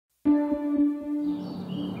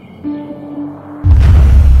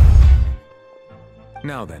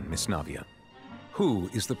Now then, Miss Navia, who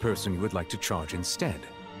is the person you would like to charge instead?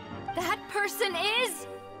 That person is...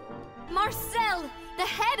 Marcel, the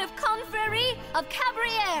head of Confrérie of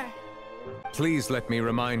Cabrières! Please let me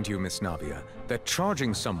remind you, Miss Navia, that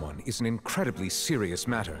charging someone is an incredibly serious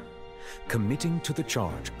matter. Committing to the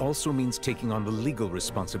charge also means taking on the legal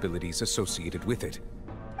responsibilities associated with it.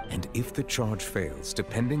 And if the charge fails,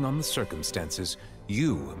 depending on the circumstances,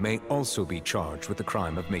 you may also be charged with the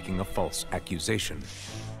crime of making a false accusation.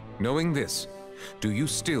 Knowing this, do you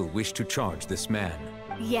still wish to charge this man?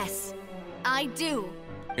 Yes, I do.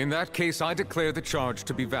 In that case, I declare the charge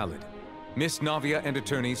to be valid. Miss Navia and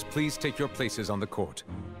attorneys, please take your places on the court.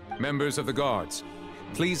 Members of the guards,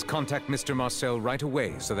 please contact Mr. Marcel right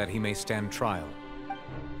away so that he may stand trial.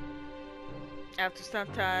 After some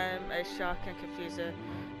time, a shock and confusion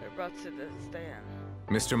were brought to the stand.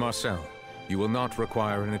 Mr. Marcel, you will not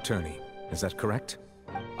require an attorney. Is that correct?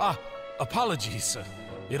 Apologies.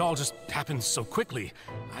 It all just happened so quickly.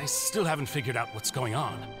 I still haven't figured out what's going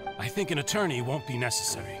on. I think an attorney won't be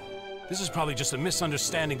necessary. This is probably just a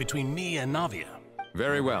misunderstanding between me and Navia.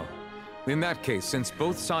 Very well. In that case, since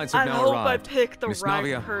both sides have now arrived, Miss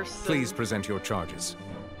Navia, please present your charges.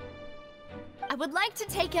 I would like to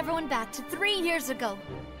take everyone back to 3 years ago,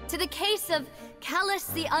 to the case of Callus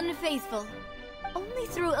the Unfaithful. Only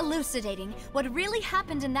through elucidating what really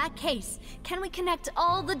happened in that case can we connect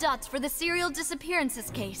all the dots for the serial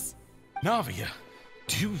disappearances case. Navia,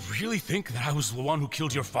 do you really think that I was the one who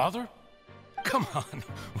killed your father? Come on,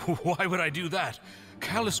 why would I do that?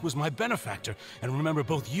 Callus was my benefactor, and remember,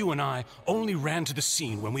 both you and I only ran to the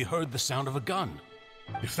scene when we heard the sound of a gun.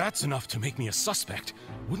 If that's enough to make me a suspect,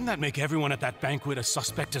 wouldn't that make everyone at that banquet a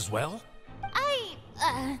suspect as well?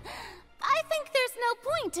 I think there's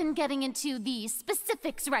no point in getting into the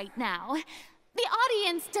specifics right now. The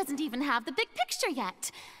audience doesn't even have the big picture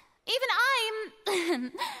yet. Even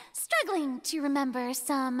I'm struggling to remember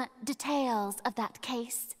some details of that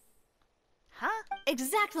case. Huh?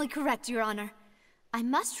 Exactly correct, Your Honor. I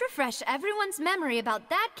must refresh everyone's memory about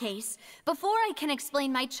that case before I can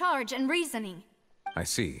explain my charge and reasoning. I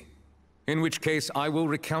see. In which case, I will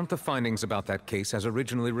recount the findings about that case as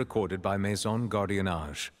originally recorded by Maison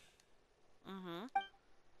Gardiennage.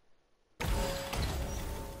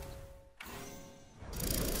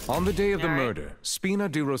 On the day of the murder, Spina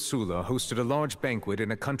di Rosula hosted a large banquet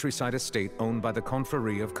in a countryside estate owned by the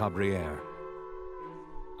Confrérie of Cabrières.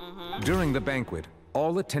 During the banquet,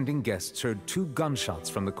 all attending guests heard 2 gunshots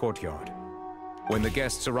from the courtyard. When the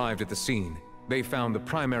guests arrived at the scene, they found the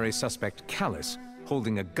primary suspect, Callus,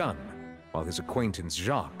 holding a gun, while his acquaintance,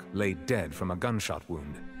 Jacques, lay dead from a gunshot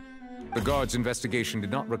wound. The guards' investigation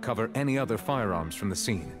did not recover any other firearms from the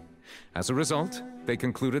scene. As a result, they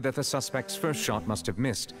concluded that the suspect's first shot must have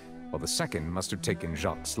missed, while the second must have taken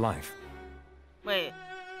Jacques' life. Wait,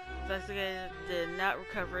 investigators did not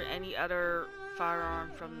recover any other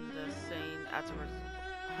firearm from the scene afterwards.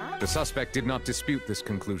 Huh? The suspect did not dispute this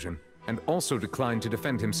conclusion, and also declined to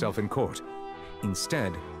defend himself in court.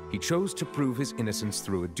 Instead, he chose to prove his innocence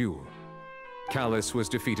through a duel. Callus was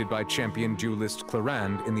defeated by champion duelist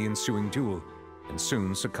Clarande in the ensuing duel, and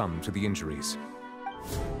soon succumbed to the injuries.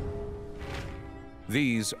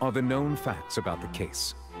 These are the known facts about the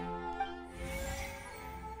case.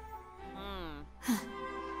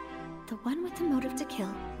 The one with the motive to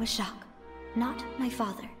kill was Jacques, not my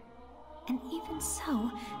father. And even so,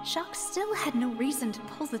 Jacques still had no reason to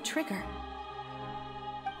pull the trigger.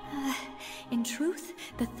 In truth,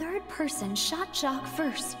 the third person shot Jacques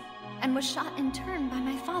first, and was shot in turn by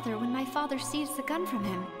my father when my father seized the gun from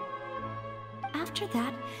him. After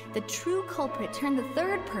that, the true culprit turned the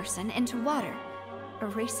third person into water,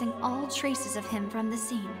 erasing all traces of him from the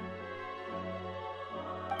scene.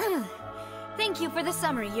 Thank you for the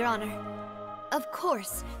summary, Your Honor. Of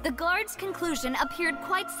course, the guard's conclusion appeared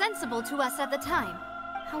quite sensible to us at the time.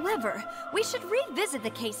 However, we should revisit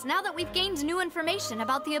the case now that we've gained new information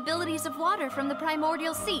about the abilities of water from the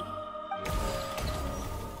primordial sea.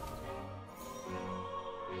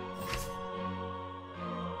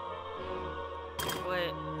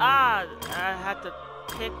 Wait, I have to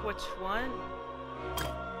pick which one?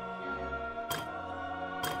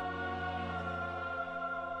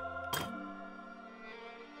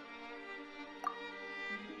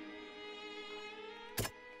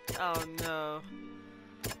 Oh no.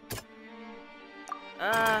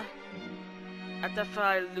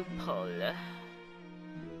 Identify loophole.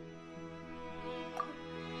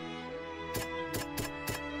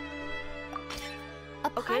 A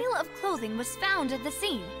pile of clothing was found at the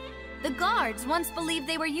scene. The guards once believed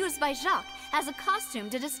they were used by Jacques as a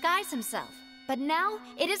costume to disguise himself. But now,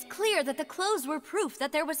 it is clear that the clothes were proof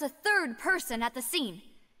that there was a third person at the scene,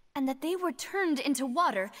 and that they were turned into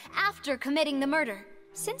water after committing the murder.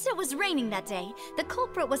 Since it was raining that day, the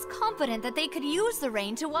culprit was confident that they could use the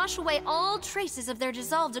rain to wash away all traces of their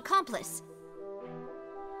dissolved accomplice.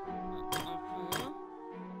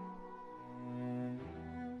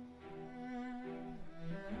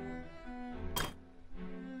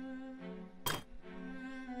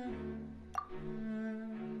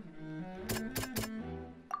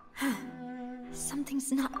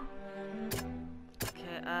 Something's not...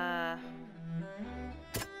 Okay,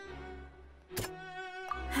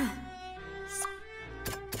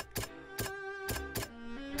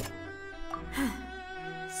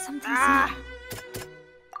 Something's not...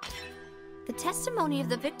 The testimony of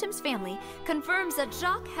the victim's family confirms that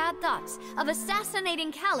Jacques had thoughts of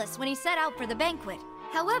assassinating Callus when he set out for the banquet.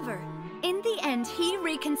 However, in the end he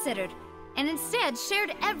reconsidered, and instead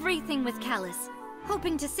shared everything with Callus,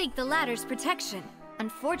 hoping to seek the latter's protection.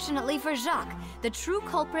 Unfortunately for Jacques, the true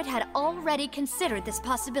culprit had already considered this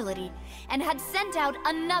possibility, and had sent out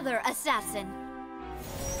another assassin.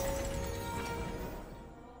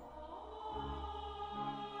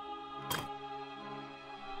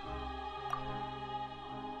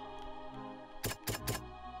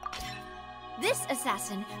 This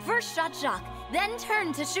assassin first shot Jacques, then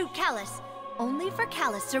turned to shoot Callus, only for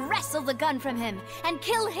Callus to wrestle the gun from him and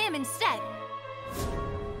kill him instead.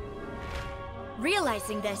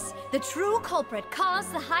 Realizing this, the true culprit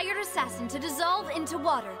caused the hired assassin to dissolve into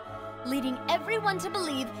water, leading everyone to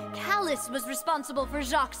believe Callus was responsible for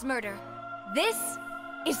Jacques' murder. This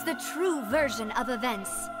is the true version of events.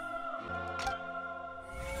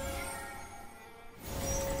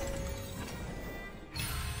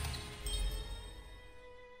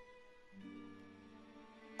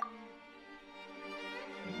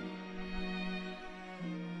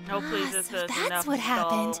 hopefully this So is that's enough what to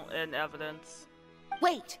happened. stall in evidence.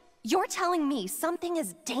 Wait, you're telling me something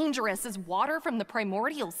as dangerous as water from the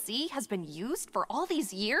primordial sea has been used for all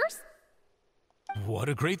these years? What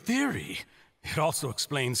a great theory. It also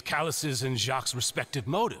explains Callus's and Jacques' respective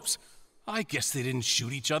motives. I guess they didn't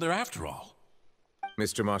shoot each other after all.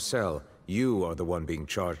 Mr. Marcel, you are the one being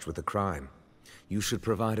charged with the crime. You should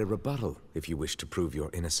provide a rebuttal if you wish to prove your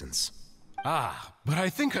innocence. Ah, but I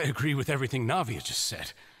think I agree with everything Navia just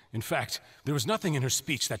said. In fact, there was nothing in her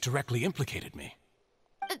speech that directly implicated me.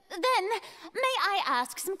 Then, may I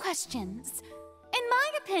ask some questions? In my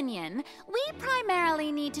opinion, we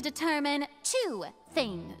primarily need to determine two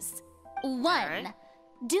things. One, Alright.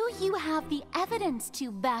 do you have the evidence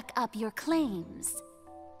to back up your claims?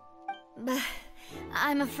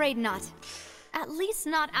 I'm afraid not. At least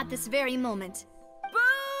not at this very moment.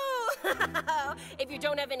 Boo! If you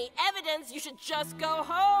don't have any evidence, you should just go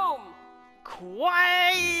home.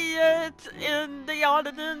 Quiet in the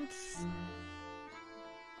audience.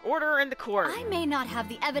 Order in the court. I may not have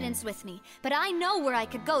the evidence with me, but I know where I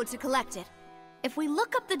could go to collect it. If we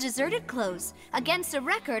look up the deserted clothes against a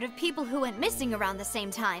record of people who went missing around the same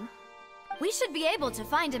time, we should be able to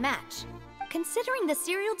find a match. Considering the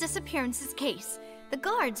serial disappearances case, the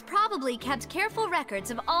guards probably kept careful records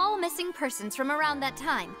of all missing persons from around that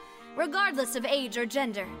time, regardless of age or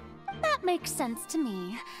gender. That makes sense to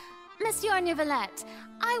me. Monsieur Neuvillette,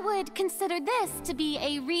 I would consider this to be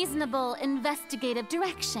a reasonable investigative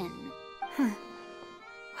direction.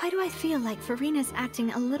 Why do I feel like Farina's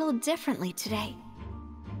acting a little differently today?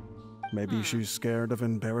 Maybe she's scared of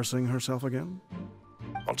embarrassing herself again?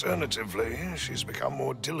 Alternatively, she's become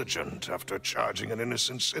more diligent after charging an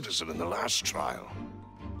innocent citizen in the last trial.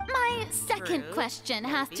 My second True. question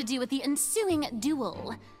has to do with the ensuing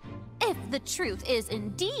duel. If the truth is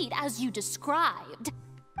indeed as you described,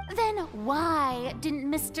 then why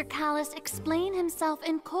didn't Mr. Callus explain himself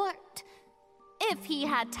in court? If he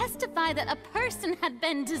had testified that a person had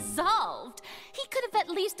been dissolved, he could have at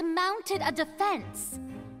least mounted a defense.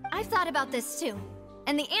 I've thought about this too,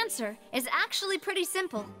 and the answer is actually pretty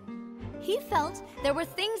simple. He felt there were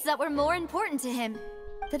things that were more important to him.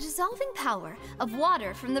 The dissolving power of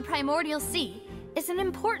water from the primordial sea is an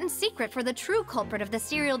important secret for the true culprit of the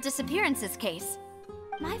serial disappearances case.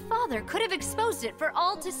 My father could have exposed it for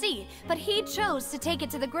all to see, but he chose to take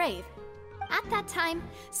it to the grave. At that time,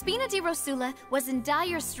 Spina di Rosula was in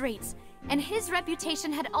dire straits, and his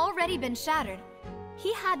reputation had already been shattered.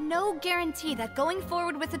 He had no guarantee that going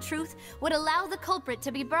forward with the truth would allow the culprit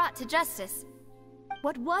to be brought to justice.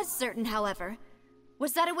 What was certain, however,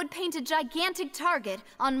 was that it would paint a gigantic target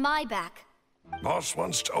on my back. Boss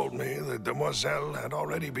once told me that Demoiselle had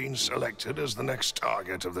already been selected as the next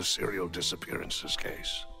target of the serial disappearances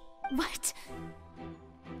case. What?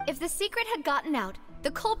 If the secret had gotten out,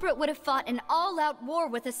 the culprit would have fought an all-out war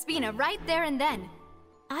with Espina right there and then.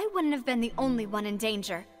 I wouldn't have been the only one in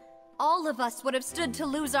danger. All of us would have stood to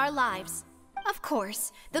lose our lives. Of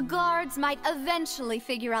course, the guards might eventually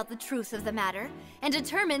figure out the truth of the matter and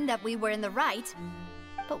determine that we were in the right.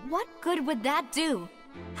 But what good would that do?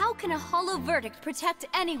 How can a hollow verdict protect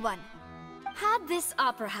anyone? Had this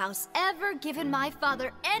opera house ever given my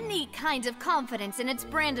father any kind of confidence in its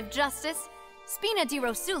brand of justice, Spina di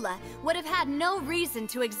Rosula would have had no reason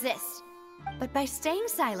to exist. But by staying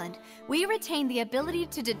silent, we retain the ability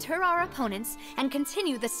to deter our opponents and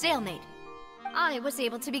continue the stalemate. I was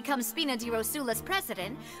able to become Spina di Rosula's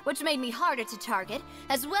president, which made me harder to target,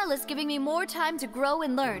 as well as giving me more time to grow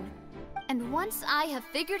and learn. And once I have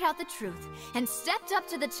figured out the truth and stepped up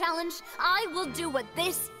to the challenge, I will do what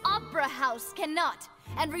this opera house cannot,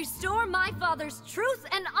 and restore my father's truth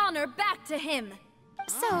and honor back to him.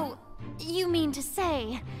 So, you mean to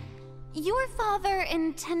say, your father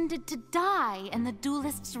intended to die in the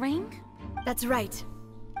duelist's ring? That's right.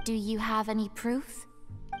 Do you have any proof?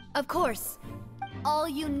 Of course. All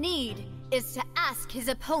you need is to ask his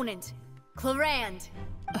opponent, Clarand.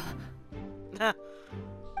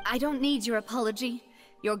 I don't need your apology,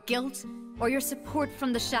 your guilt, or your support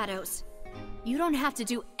from the shadows. You don't have to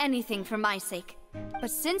do anything for my sake.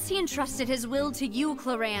 But since he entrusted his will to you,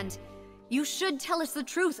 Clarand, you should tell us the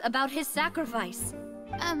truth about his sacrifice.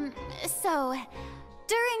 So,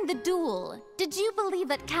 during the duel, did you believe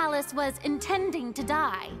that Callus was intending to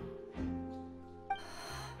die?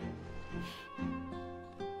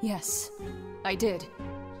 Yes, I did.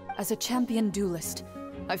 As a champion duelist,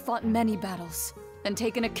 I fought many battles and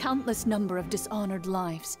taken a countless number of dishonored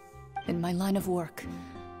lives. In my line of work,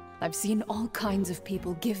 I've seen all kinds of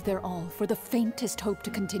people give their all for the faintest hope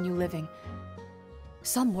to continue living.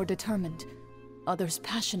 Some were determined, others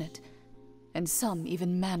passionate, and some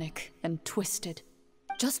even manic and twisted.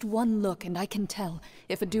 Just one look and I can tell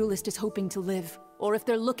if a duelist is hoping to live or if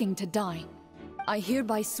they're looking to die. I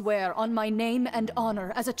hereby swear on my name and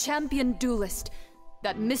honor as a champion duelist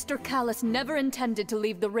that Mr. Callus never intended to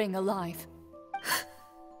leave the ring alive.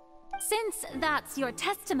 Since that's your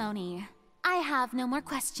testimony, I have no more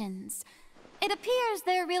questions. It appears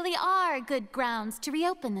there really are good grounds to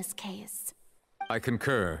reopen this case. I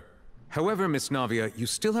concur. However, Miss Navia, you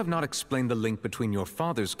still have not explained the link between your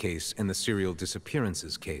father's case and the serial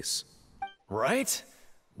disappearances case. Right?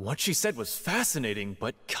 What she said was fascinating,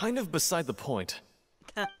 but kind of beside the point.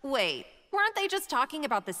 Wait, weren't they just talking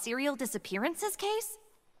about the serial disappearances case?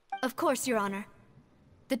 Of course, Your Honor.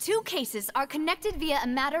 The two cases are connected via a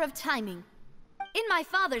matter of timing. In my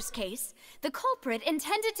father's case, the culprit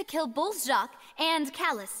intended to kill both Jacques and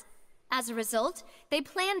Callus. As a result, they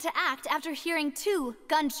planned to act after hearing 2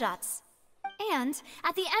 gunshots. And,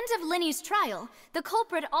 at the end of Linny's trial, the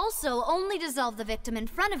culprit also only dissolved the victim in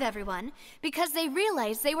front of everyone because they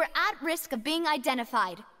realized they were at risk of being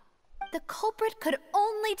identified. The culprit could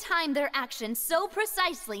only time their actions so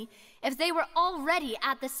precisely if they were already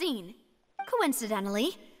at the scene.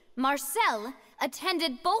 Coincidentally, Marcel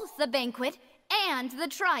attended both the banquet and the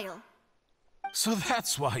trial. So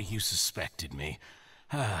that's why you suspected me.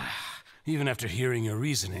 Even after hearing your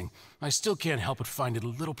reasoning, I still can't help but find it a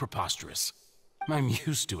little preposterous. I'm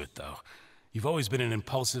used to it, though. You've always been an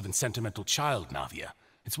impulsive and sentimental child, Navia.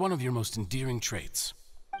 It's one of your most endearing traits.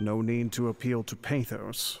 No need to appeal to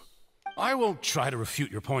pathos. I won't try to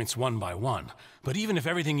refute your points one by one, but even if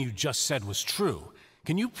everything you just said was true,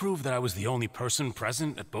 can you prove that I was the only person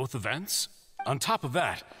present at both events? On top of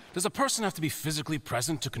that, does a person have to be physically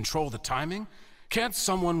present to control the timing? Can't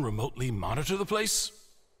someone remotely monitor the place?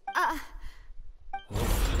 Don't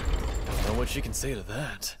know what she can say to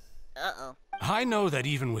that. Uh-oh. I know that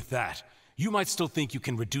even with that, you might still think you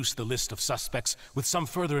can reduce the list of suspects with some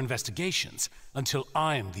further investigations until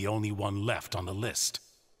I'm the only one left on the list.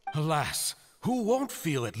 Alas, who won't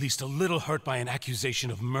feel at least a little hurt by an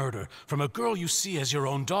accusation of murder from a girl you see as your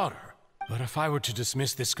own daughter? But if I were to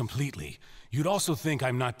dismiss this completely, you'd also think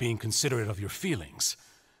I'm not being considerate of your feelings.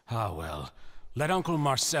 Ah well, let Uncle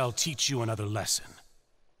Marcel teach you another lesson.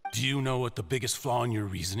 Do you know what the biggest flaw in your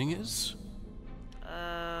reasoning is?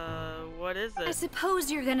 What is I it?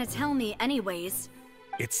 suppose you're gonna tell me anyways.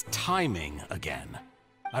 It's timing again.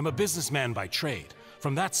 I'm a businessman by trade.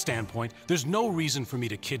 From that standpoint, there's no reason for me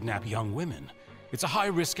to kidnap young women. It's a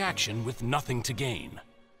high-risk action with nothing to gain.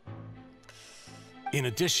 In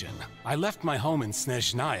addition, I left my home in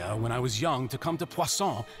Snezhnaya when I was young to come to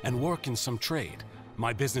Poisson and work in some trade.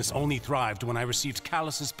 My business only thrived when I received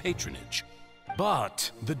Callus's patronage.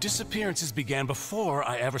 But the disappearances began before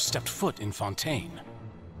I ever stepped foot in Fontaine.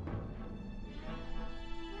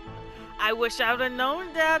 I wish I would have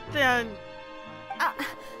known that then.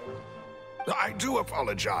 I do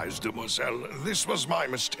apologize, demoiselle. This was my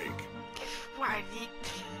mistake. Why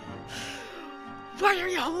are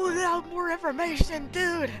you holding out more information,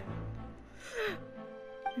 dude?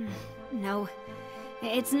 No,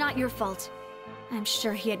 it's not your fault. I'm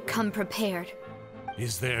sure he had come prepared.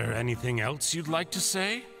 Is there anything else you'd like to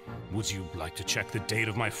say? Would you like to check the date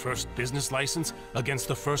of my first business license against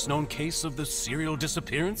the first known case of the serial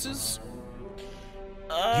disappearances?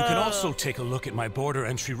 You can also take a look at my border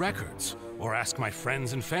entry records, or ask my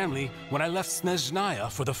friends and family when I left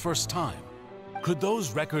Snezhnaya for the first time. Could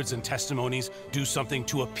those records and testimonies do something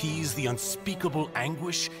to appease the unspeakable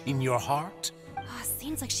anguish in your heart?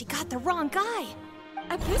 Seems like she got the wrong guy.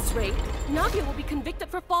 At this rate, Navia will be convicted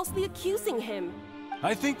for falsely accusing him.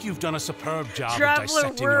 I think you've done a superb job Traveler, of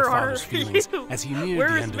dissecting where your father's are feelings you? as he neared Where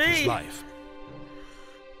the is end of me? his life.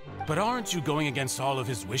 But aren't you going against all of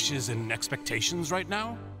his wishes and expectations right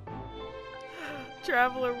now?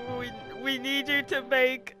 Traveler, we need you to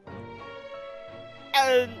make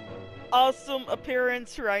an awesome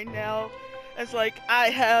appearance right now. It's like, I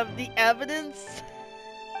have the evidence.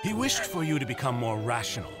 He wished for you to become more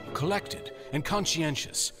rational, collected, and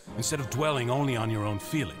conscientious, instead of dwelling only on your own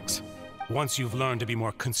feelings. Once you've learned to be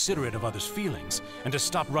more considerate of others' feelings, and to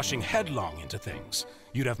stop rushing headlong into things,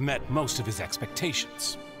 you'd have met most of his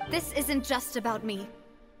expectations. This isn't just about me,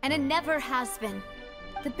 and it never has been.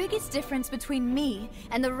 The biggest difference between me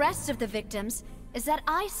and the rest of the victims is that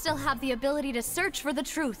I still have the ability to search for the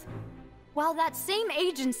truth, while that same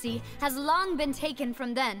agency has long been taken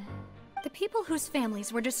from them. The people whose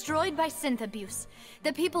families were destroyed by synth abuse,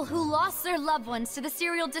 the people who lost their loved ones to the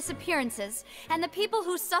serial disappearances, and the people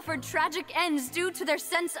who suffered tragic ends due to their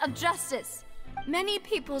sense of justice. Many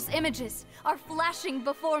people's images are flashing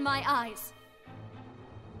before my eyes.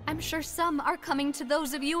 I'm sure some are coming to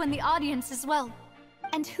those of you in the audience as well.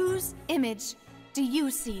 And whose image do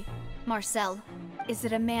you see, Marcel? Is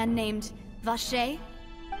it a man named Vacher?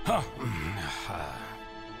 Huh.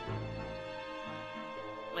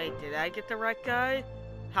 Wait, did I get the right guy?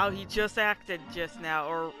 How he just acted just now,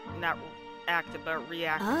 or not acted, but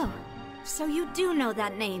reacted. Oh, so you do know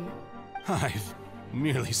that name. I'm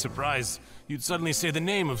merely surprised you'd suddenly say the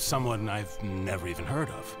name of someone I've never even heard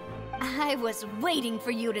of. I was waiting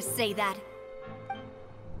for you to say that.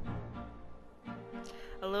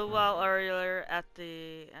 A little while earlier, at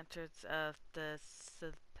the entrance of the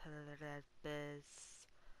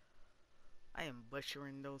I am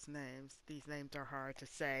butchering those names. These names are hard to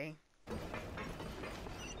say.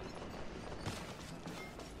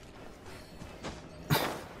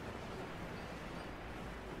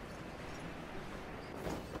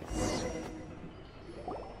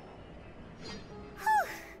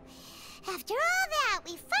 After all that,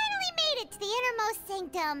 we finally made it to the innermost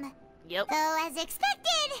sanctum. Yep. Though, as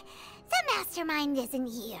expected, the mastermind isn't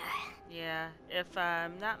here. Yeah, if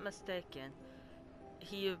I'm not mistaken,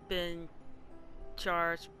 he have been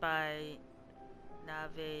charged by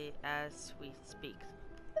Navia as we speak.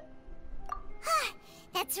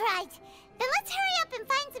 That's right. Then let's hurry up and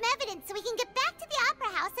find some evidence so we can get back to the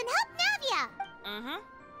Opera House and help Navia.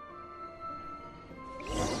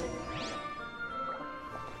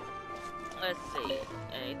 Let's see.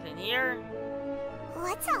 Anything here?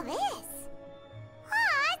 What's all this?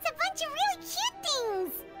 It's a bunch of really cute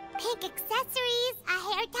things. Pink accessories, a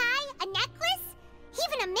hair tie, a necklace,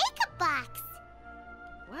 even a makeup box.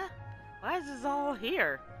 What? Why is this all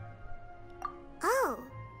here? Oh,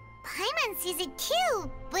 Paimon sees it too,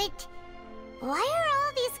 but why are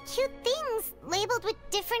all these cute things labeled with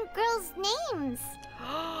different girls' names?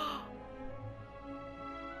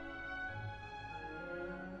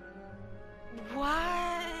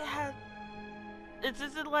 Why have...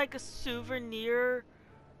 Is it like a souvenir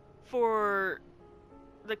for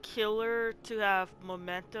the killer to have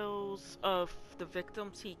mementos of the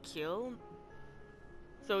victims he killed?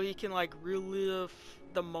 So he can like relive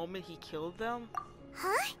the moment he killed them?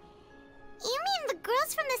 Huh? You mean the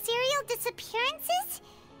girls from the serial disappearances?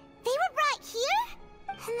 They were brought here?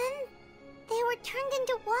 And then they were turned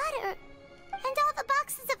into water. And all the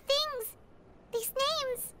boxes of things. These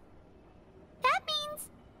names. That means...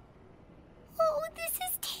 Oh, this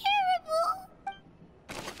is terrible.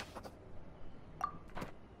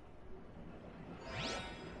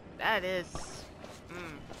 That is...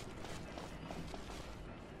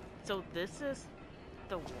 So this is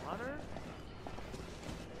the water?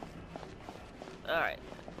 Alright.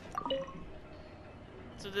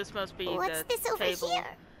 So this must be What's the this over table here?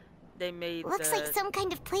 they made. Looks like some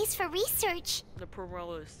kind of place for research. The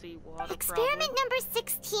Primordial Sea water Experiment problem. number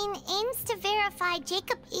 16 aims to verify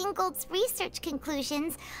Jacob Ingold's research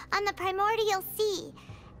conclusions on the Primordial Sea.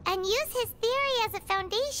 and use his theory as a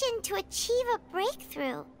foundation to achieve a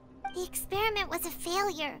breakthrough. The experiment was a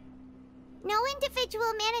failure. No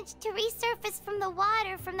individual managed to resurface from the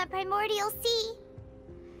water from the primordial sea.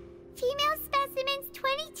 Female specimens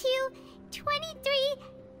 22, 23,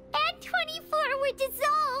 and 24 were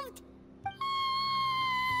dissolved.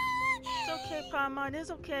 It's okay, Paimon. It's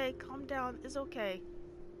okay. Calm down. It's okay.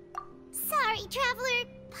 Sorry, Traveler.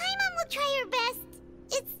 Paimon will try her best.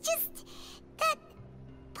 It's just that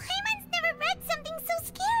Paimon's never read something so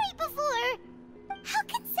scary before. How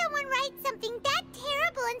can someone write something that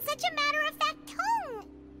terrible in such a matter-of-fact tone?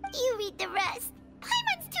 You read the rest.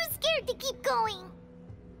 Paimon's too scared to keep going.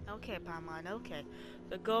 Okay, Paimon. Okay.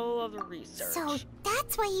 The goal of the research. So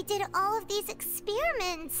that's why he did all of these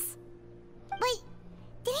experiments. But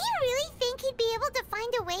did he really think he'd be able to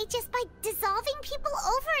find a way just by dissolving people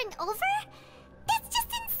over and over? That's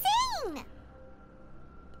just insane!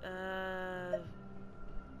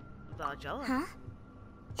 Vajella? Huh?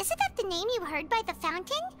 Isn't that the name you heard by the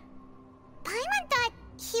fountain? Paimon thought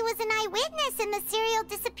he was an eyewitness in the serial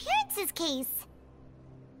disappearances case.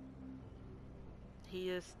 He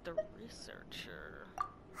is the researcher.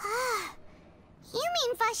 You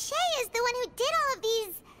mean Vache is the one who did all of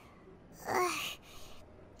these...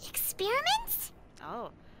 experiments?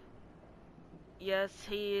 Oh. Yes,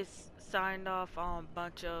 he's signed off on a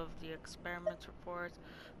bunch of the experiments reports.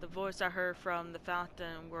 The voice I heard from the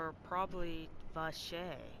fountain were probably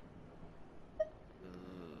Vache.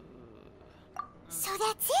 So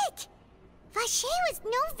that's it! Vache was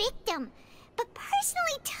no victim, but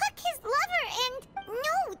personally took his lover and...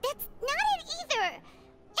 No, that's not it either!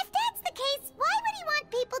 If that's the case, why would he want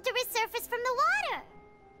people to resurface from the water?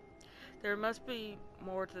 There must be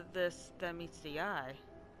more to this than meets the eye.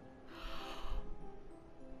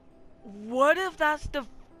 What if that's the...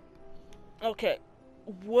 Okay,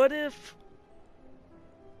 what if...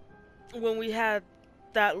 when we had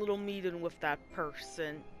that little meeting with that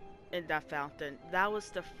person in that fountain, that was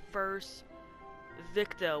the first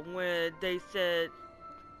victim when they said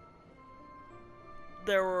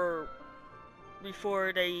there were,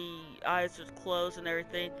 before the eyes was closed and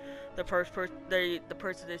everything, the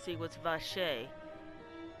person they see was Vache.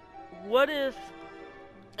 What if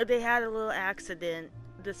they had a little accident,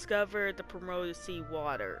 discovered the primordial sea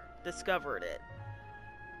water, discovered it,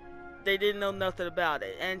 they didn't know nothing about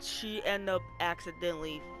it, and she ended up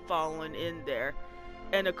accidentally falling in there,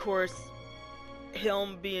 and of course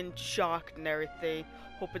him being shocked and everything,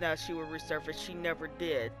 hoping that she would resurface, she never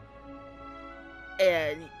did,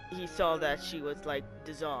 and he saw that she was like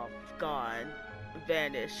dissolved, gone,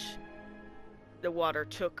 vanished, the water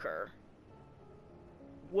took her.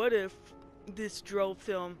 What if this drove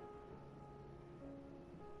him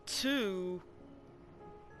to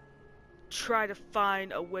try to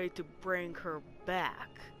find a way to bring her back,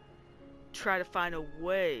 try to find a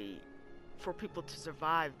way for people to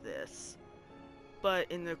survive this, but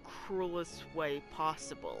in the cruelest way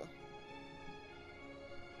possible?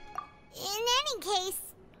 In any case,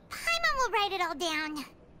 Paimon will write it all down.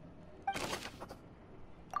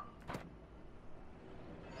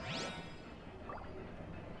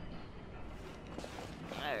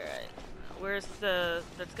 Alright. Where's the...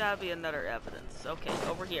 There's gotta be another evidence. Okay,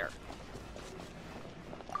 over here.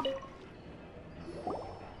 Let's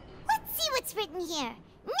see what's written here.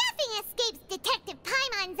 Nothing escapes Detective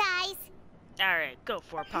Paimon's eyes. Alright, go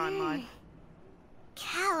for it, Paimon.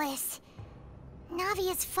 Callus.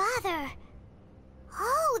 Navia's father.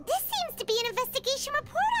 Oh, this seems to be an investigation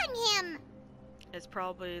report on him. It's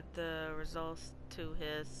probably the results to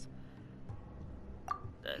his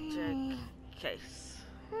case.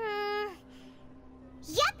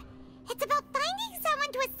 Yep, it's about finding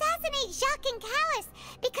someone to assassinate Jacques and Callus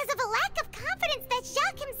because of a lack of confidence that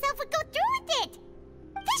Jacques himself would go through with it.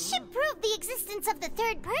 This should prove the existence of the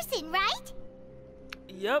third person, right?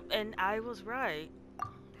 Yep, and I was right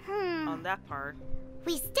on that part.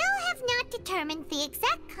 We still have not determined the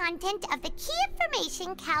exact content of the key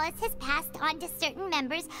information Callus has passed on to certain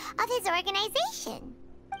members of his organization.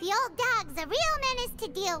 The old dog's a real menace to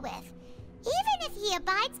deal with. Even if he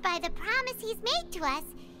abides by the promise he's made to us,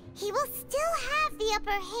 he will still have the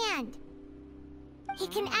upper hand. He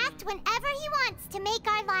can act whenever he wants to make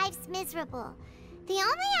our lives miserable. The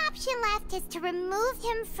only option left is to remove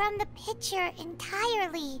him from the picture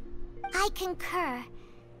entirely. I concur.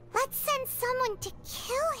 Let's send someone to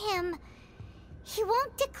kill him. He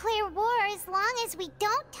won't declare war as long as we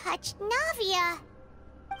don't touch Navia.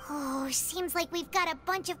 Oh, seems like we've got a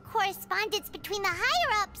bunch of correspondence between the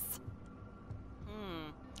higher-ups.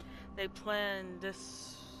 They planned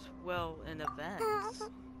this well in advance.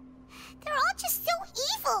 They're all just so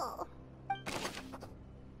evil.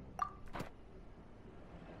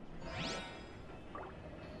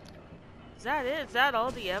 Is that it? Is that all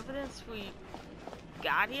the evidence we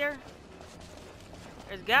got here?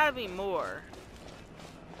 There's gotta be more.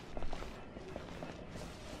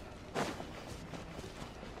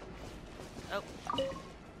 Oh.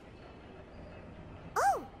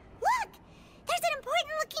 Oh, look! There's an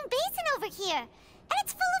important looking basin over here, and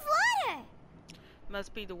it's full of water!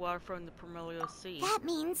 Must be the water from the Primordial Sea. That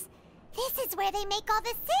means this is where they make all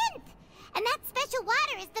the synth! And that special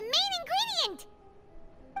water is the main ingredient!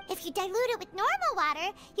 If you dilute it with normal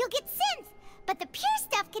water, you'll get synth, but the pure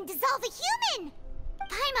stuff can dissolve a human!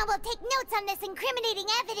 Paimon will take notes on this incriminating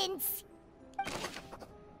evidence.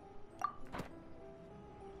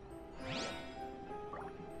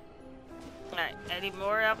 Alright, any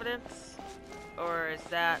more evidence? Or is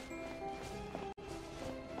that...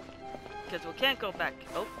 Because we can't go back.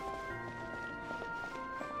 Oh.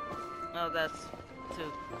 Oh, that's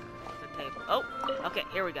to the table. Oh, okay,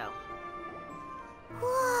 here we go.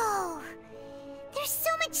 Whoa! There's so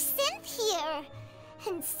much synth here!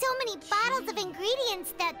 And so many bottles of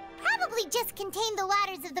ingredients that probably just contain the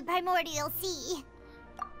waters of the Primordial Sea.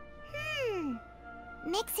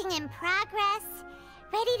 Mixing in progress,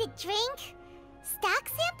 ready to drink, stock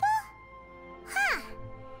sample? Huh.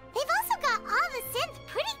 They've also got all the synth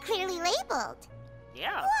pretty clearly labeled.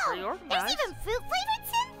 Yeah, whoa, pretty organized. There's even fruit-flavored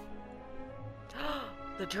synth?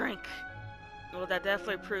 The drink. Well, that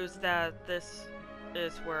definitely proves that this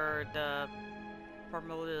is where the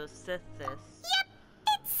Primordial Sith is. Yep,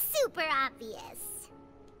 it's super obvious.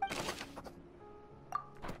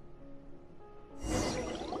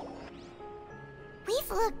 We've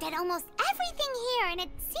looked at almost everything here, and it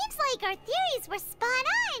seems like our theories were spot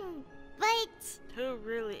on. But... who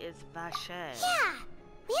really is Vache? Yeah,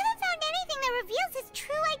 we haven't found anything that reveals his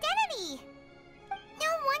true identity. No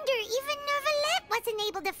wonder even Neuvillette wasn't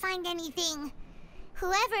able to find anything.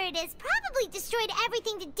 Whoever it is probably destroyed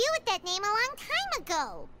everything to do with that name a long time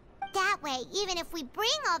ago. That way, even if we bring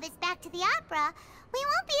all this back to the opera, we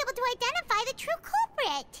won't be able to identify the true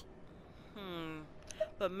culprit.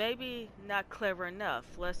 But maybe not clever enough.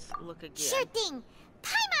 Let's look again. Sure thing.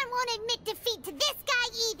 Paimon won't admit defeat to this guy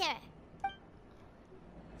either.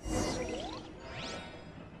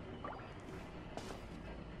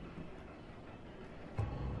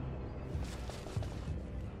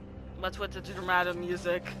 What's with the dramatic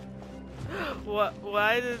music? What?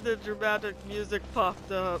 Why did the dramatic music pop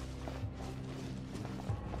up?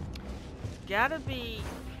 Gotta be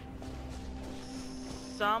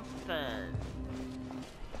something.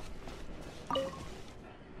 You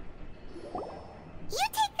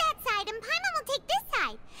take that side and Paimon will take this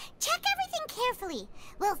side. Check everything carefully.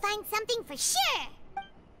 We'll find something for sure.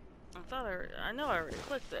 I know I already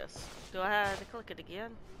clicked this. Do I have to click it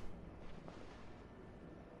again?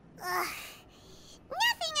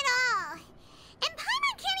 Nothing at all. And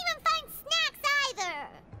Paimon can't even find snacks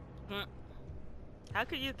either. How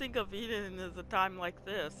could you think of eating at a time like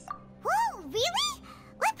this? Whoa, really?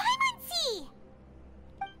 Let Paimon see.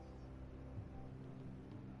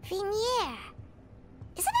 Venier.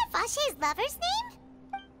 Isn't that Vache's lover's name?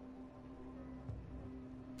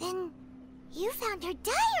 Then you found her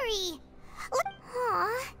diary.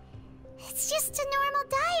 Aw, it's just a normal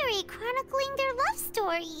diary chronicling their love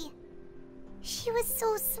story. She was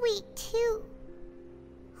so sweet, too.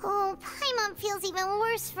 Oh, Paimon feels even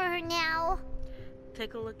worse for her now.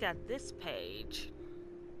 Take a look at this page.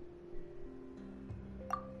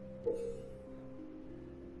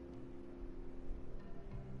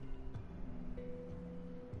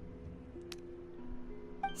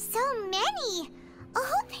 So many! A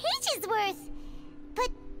whole page's worth! But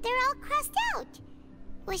they're all crossed out.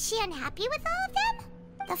 Was she unhappy with all of them?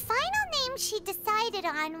 The final name she decided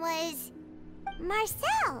on was...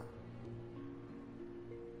 Marcel.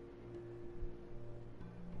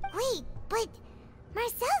 Wait, but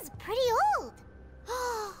Marcel's pretty old.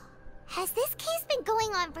 Has this case been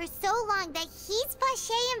going on for so long that he's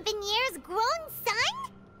Vache and Venier's grown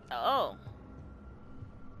son? Oh.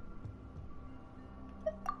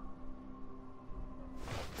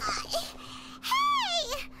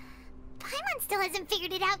 Hey! Paimon still hasn't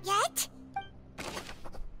figured it out yet.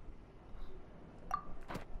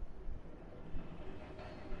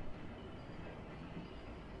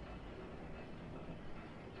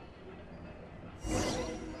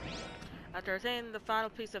 After obtaining the final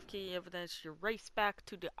piece of key evidence, you race back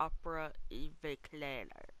to the Opera Iveclés.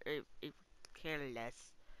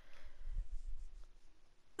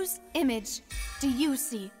 Whose image do you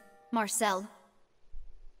see, Marcel?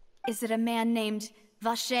 Is it a man named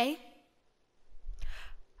Vache?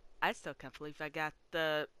 I still can't believe I got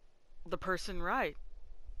the person right.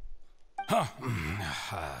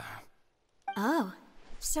 Oh,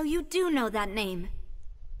 So you do know that name?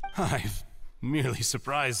 I'm merely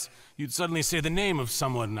surprised you'd suddenly say the name of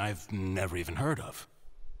someone I've never even heard of.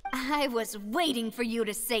 I was waiting for you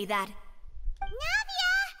to say that.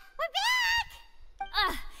 Navia! We're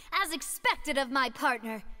back! As expected of my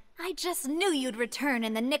partner. I just knew you'd return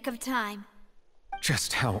in the nick of time.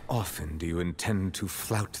 Just how often do you intend to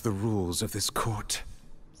flout the rules of this court?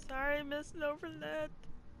 Sorry, Miss Noverlet.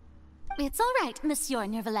 It's all right, Monsieur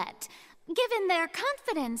Nervalette. Given their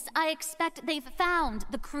confidence, I expect they've found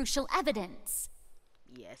the crucial evidence.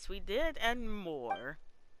 Yes, we did, and more.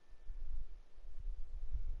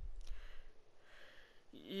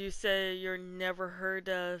 You say you're never heard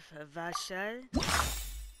of Vache?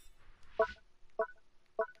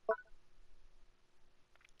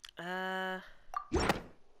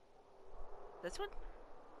 This one?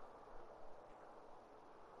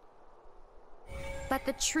 But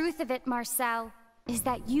the truth of it, Marcel, is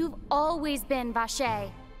that you've always been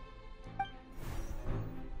Vache.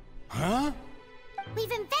 Huh?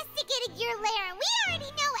 We've investigated your lair and we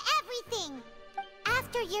already know everything!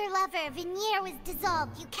 After your lover, Venier, was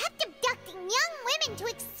dissolved, you kept abducting young women to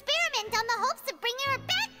experiment on the hopes of bringing her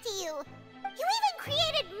back to you! You even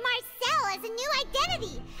created Marcel as a new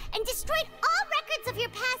identity and destroyed all records of your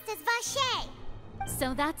past as Vache!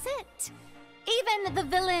 So that's it. Even the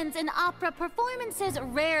villains in opera performances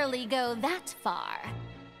rarely go that far.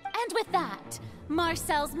 And with that,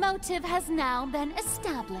 Marcel's motive has now been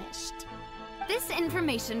established. This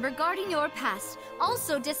information regarding your past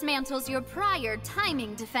also dismantles your prior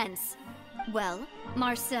timing defense. Well,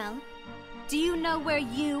 Marcel, do you know where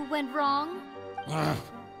you went wrong?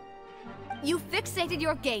 You fixated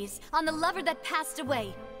your gaze on the lover that passed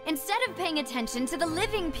away, instead of paying attention to the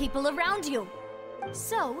living people around you.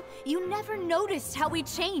 So, you never noticed how we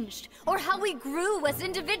changed, or how we grew as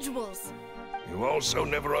individuals. You also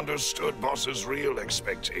never understood Boss's real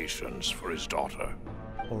expectations for his daughter.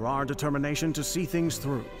 Or our determination to see things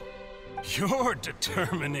through. Your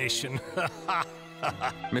determination?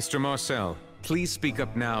 Mr. Marcel, please speak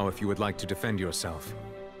up now if you would like to defend yourself.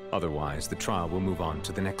 Otherwise, the trial will move on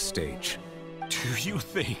to the next stage. Do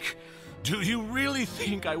you really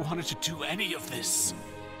think I wanted to do any of this?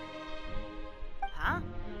 Huh?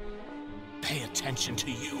 Pay attention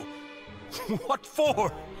to you? What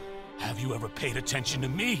for? Have you ever paid attention to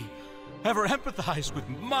me? Ever empathized with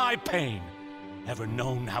my pain? Ever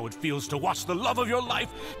known how it feels to watch the love of your life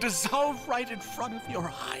dissolve right in front of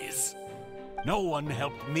your eyes? No one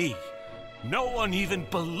helped me. No one even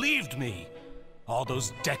believed me. All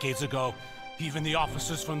those decades ago, even the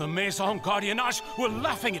officers from the Maison Gardiennage were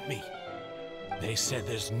laughing at me. They said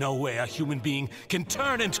there's no way a human being can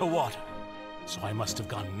turn into water. So I must have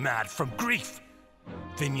gone mad from grief.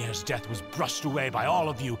 Vinier's death was brushed away by all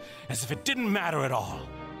of you as if it didn't matter at all.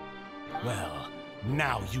 Well,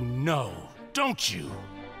 now you know, don't you?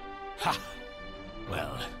 Ha!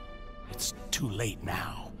 Well, it's too late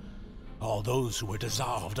now. All those who were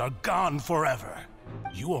dissolved are gone forever.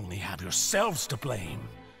 You only have yourselves to blame.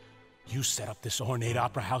 You set up this ornate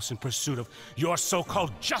opera house in pursuit of your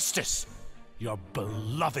so-called justice, your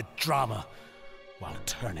beloved drama, while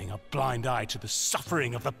turning a blind eye to the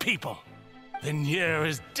suffering of the people. Venier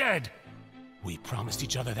is dead. We promised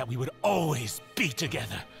each other that we would always be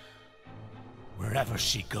together. Wherever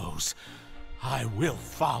she goes, I will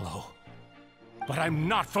follow. But I'm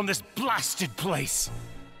not from this blasted place,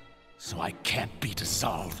 so I can't be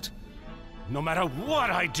dissolved, no matter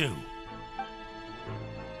what I do.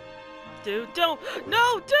 Dude, don't!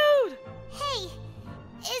 No, dude! Hey,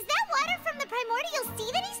 is that water from the primordial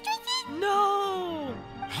sea that he's drinking? No!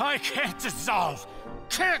 I can't dissolve!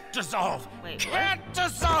 Can't dissolve! Wait, can't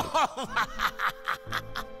dissolve!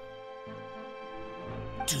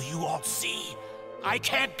 Do you all see? I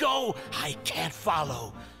can't go! I can't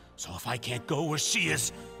follow! So if I can't go where she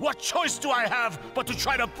is, what choice do I have but to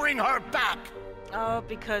try to bring her back? Oh,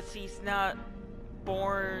 because he's not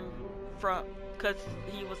born from... Because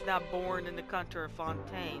he was not born in the country of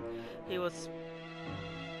Fontaine. He was...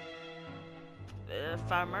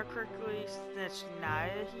 If I remember correctly,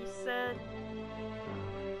 Snitchnaya, he said.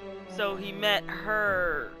 So he met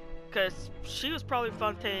her, because she was probably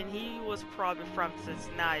Fontaine, he was probably from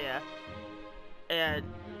Snitchnaya. And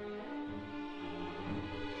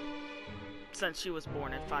since she was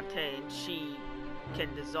born in Fontaine, she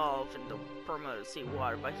can dissolve in the permanent sea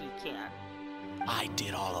water, but he can't. I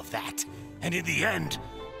did all of that, and in the end,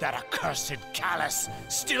 that accursed Callus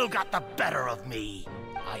still got the better of me.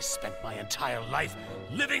 I spent my entire life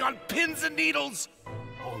living on pins and needles,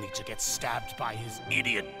 only to get stabbed by his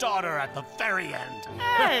idiot daughter at the very end.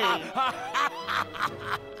 Hey!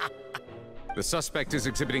 The suspect is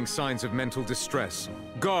exhibiting signs of mental distress.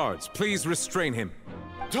 Guards, please restrain him.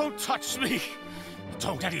 Don't touch me!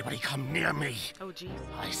 Don't anybody come near me! Oh, jeez.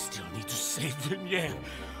 I still need to save Vignere.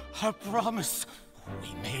 Our promise.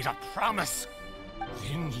 We made a promise.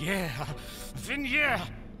 Vignere!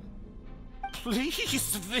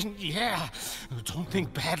 Please, Vignere! Don't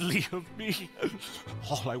think badly of me.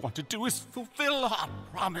 All I want to do is fulfill our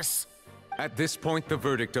promise. At this point, the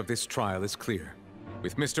verdict of this trial is clear.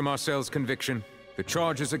 With Mr. Marcel's conviction, the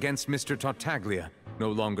charges against Mr. Tartaglia no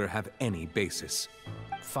longer have any basis.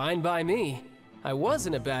 Fine by me. I was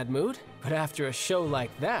in a bad mood, but after a show like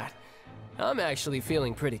that, I'm actually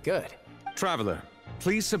feeling pretty good. Traveler,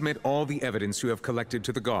 please submit all the evidence you have collected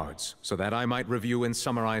to the guards, so that I might review and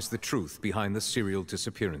summarize the truth behind the serial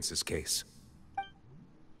disappearances case.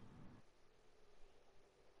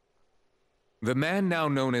 The man now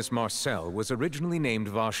known as Marcel was originally named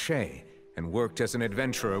Vacher, and worked as an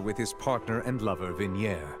adventurer with his partner and lover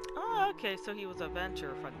Vignere. Oh, okay, so he was an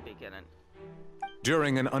adventurer from the beginning.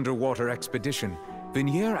 During an underwater expedition,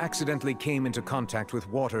 Vignere accidentally came into contact with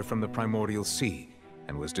water from the primordial sea,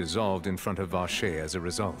 and was dissolved in front of Vacher as a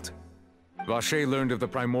result. Vacher learned of the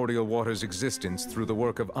primordial water's existence through the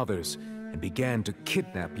work of others, and began to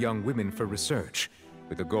kidnap young women for research,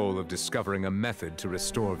 with the goal of discovering a method to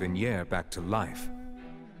restore Vignere back to life.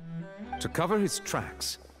 To cover his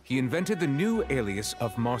tracks, he invented the new alias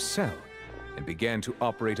of Marcel, and began to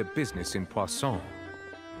operate a business in Poisson.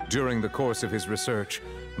 During the course of his research,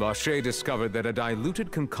 Vacher discovered that a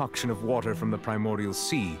diluted concoction of water from the primordial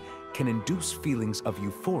sea can induce feelings of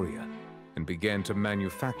euphoria, and began to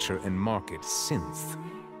manufacture and market synth.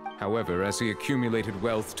 However, as he accumulated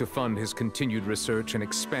wealth to fund his continued research and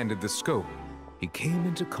expanded the scope, he came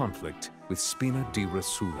into conflict with Spina di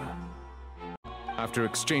Rosula. After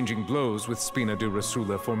exchanging blows with Spina di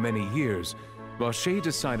Rosula for many years, Vacher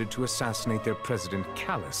decided to assassinate their president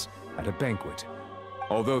Callus at a banquet.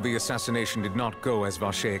 Although the assassination did not go as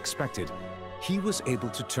Vacher expected, he was able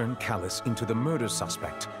to turn Callus into the murder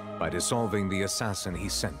suspect by dissolving the assassin he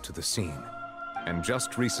sent to the scene. And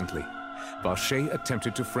just recently, Vacher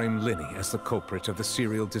attempted to frame Linny as the culprit of the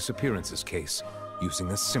serial disappearances case,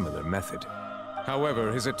 using a similar method.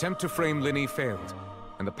 However, his attempt to frame Linny failed,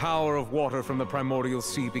 and the power of water from the primordial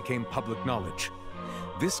sea became public knowledge.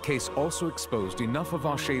 This case also exposed enough of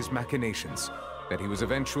Vacher's machinations that he was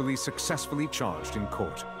eventually successfully charged in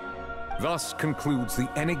court. Thus concludes the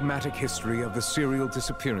enigmatic history of the serial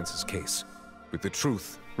disappearances case, with the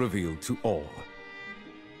truth revealed to all.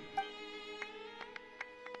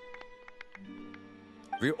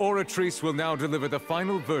 The Oratrice will now deliver the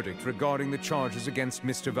final verdict regarding the charges against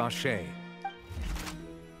Mr. Vacher.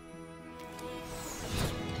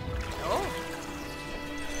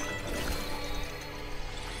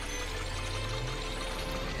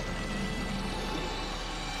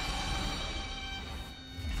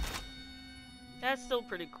 That's still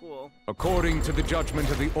pretty cool. According to the judgment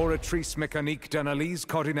of the Oratrice Mécanique d'Analyse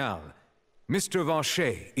Cardinale, Mr.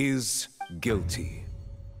 Vacher is guilty.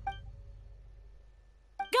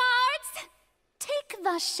 Guards! Take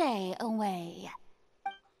Vacher away.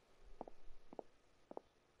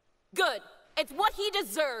 Good. It's what he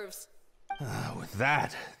deserves. With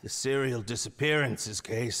that, the serial disappearances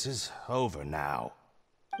case is over now.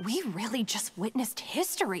 We really just witnessed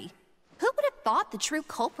history. Who would have thought the true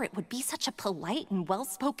culprit would be such a polite and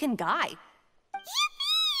well-spoken guy? Yippee!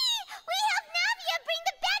 We helped Navia bring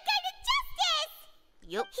the bad guy to justice!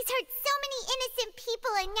 Yup. He's hurt so many innocent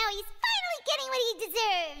people and now he's finally getting what he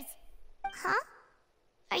deserves! Huh?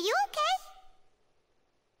 Are you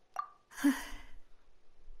okay?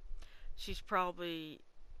 She's probably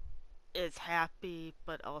is happy,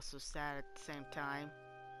 but also sad at the same time.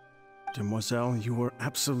 Demoiselle, you were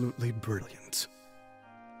absolutely brilliant.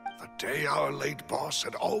 The day our late boss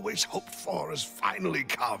had always hoped for has finally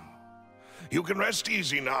come. You can rest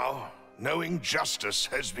easy now, knowing justice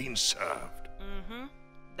has been served. Mm-hmm.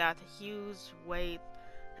 That huge weight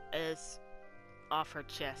is off her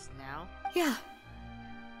chest now. Yeah.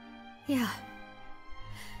 Yeah.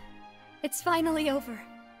 It's finally over.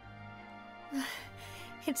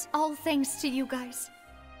 It's all thanks to you guys.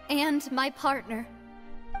 And my partner.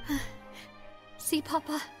 See,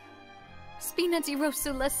 Papa? Spina di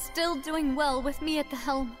Rosula's still doing well with me at the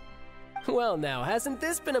helm. Well now, hasn't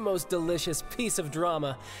this been a most delicious piece of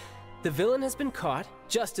drama? The villain has been caught,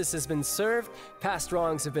 justice has been served, past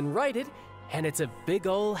wrongs have been righted, and it's a big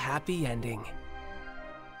ol' happy ending.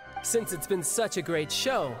 Since it's been such a great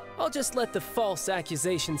show, I'll just let the false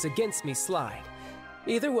accusations against me slide.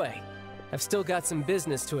 Either way, I've still got some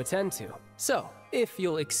business to attend to. So, if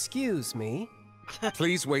you'll excuse me...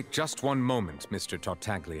 Please wait just one moment, Mr.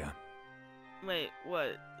 Tartaglia. Wait,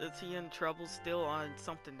 what? Is he in trouble still on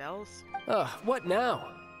something else? Ugh, what now?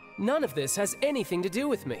 None of this has anything to do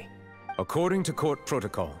with me. According to court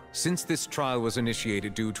protocol, since this trial was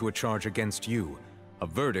initiated due to a charge against you, a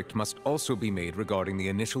verdict must also be made regarding the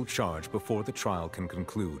initial charge before the trial can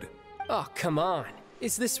conclude. Oh, come on.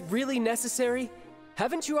 Is this really necessary?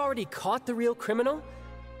 Haven't you already caught the real criminal?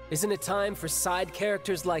 Isn't it time for side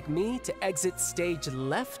characters like me to exit stage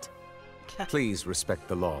left? Please respect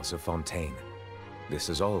the laws of Fontaine. This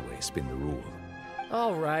has always been the rule.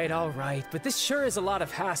 All right, but this sure is a lot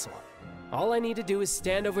of hassle. All I need to do is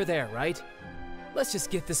stand over there, right? Let's just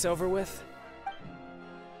get this over with.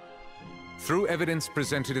 Through evidence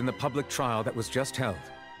presented in the public trial that was just held,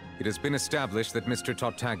 it has been established that Mr.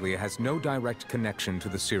 Tartaglia has no direct connection to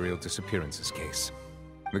the serial disappearances case.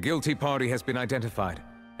 The guilty party has been identified,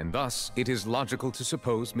 and thus it is logical to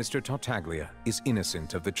suppose Mr. Tartaglia is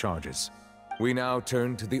innocent of the charges. We now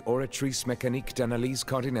turn to the Oratrice Mécanique d'Analyse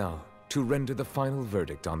Cardinale to render the final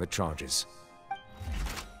verdict on the charges.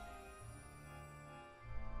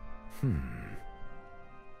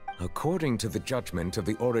 According to the judgment of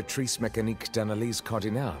the Oratrice Mécanique d'Analyse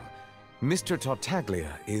Cardinale, Mr.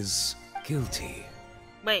 Tartaglia is guilty.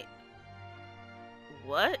 Wait.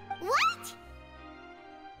 What? What?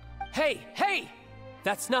 Hey!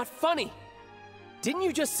 That's not funny! Didn't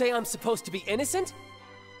you just say I'm supposed to be innocent?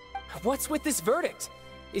 What's with this verdict?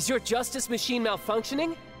 Is your justice machine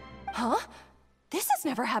malfunctioning? Huh? This has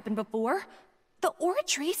never happened before. The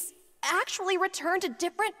Oratrice actually returned a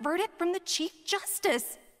different verdict from the Chief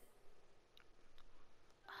Justice.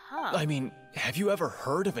 Huh. I mean, have you ever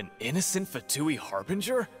heard of an innocent Fatui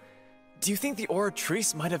Harbinger? Do you think the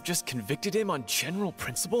Oratrice might have just convicted him on general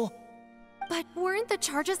principle? But weren't the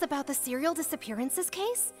charges about the serial disappearances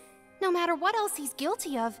case? No matter what else he's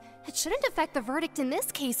guilty of, it shouldn't affect the verdict in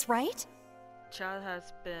this case, right? Child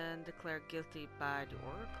has been declared guilty by the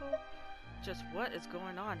Oracle? Just what is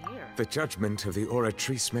going on here? The judgment of the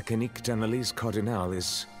Oratrice Mécanique d'Analyse Cardinale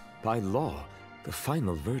is, by law, the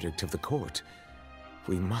final verdict of the court.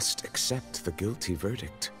 We must accept the guilty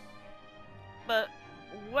verdict. But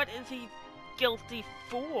what is he guilty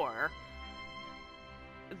for?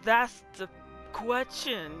 That's the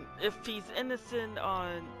question. If he's innocent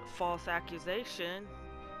on false accusation,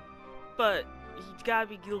 but he's gotta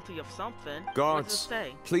be guilty of something. What does Guards, it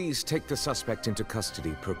say? please take the suspect into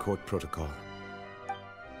custody per court protocol.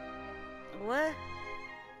 What?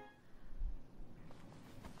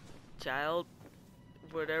 Child,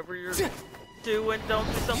 whatever you're doing, don't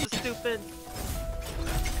do something stupid.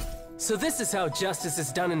 So this is how justice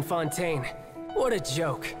is done in Fontaine. What a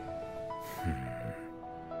joke.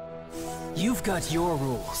 You've got your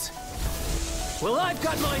rules. Well, I've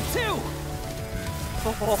got mine too!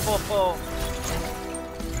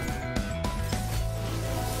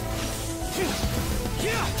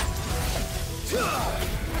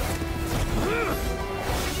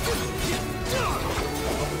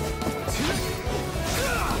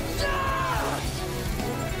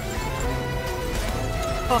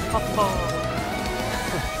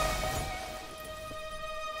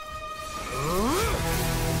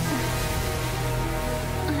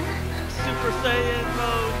 Super Saiyan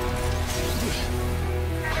mode.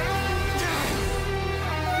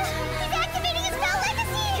 He's activating his spell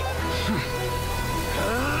legacy!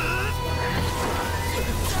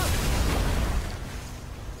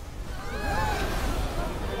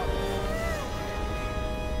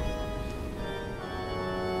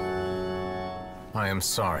 I am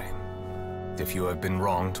sorry. If you have been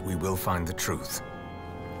wronged, we will find the truth.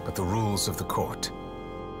 But the rules of the court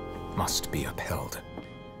must be upheld.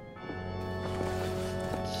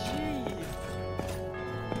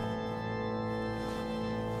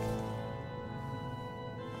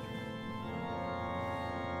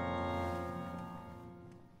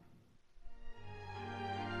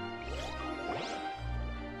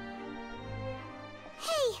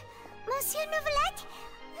 Hey, Monsieur Novelette,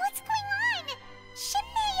 what's going on?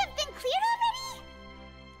 Shouldn't they have been cleared already?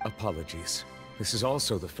 Apologies. This is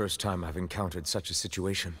also the first time I've encountered such a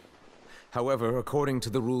situation. However, according to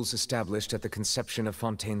the rules established at the conception of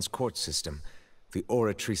Fontaine's court system, the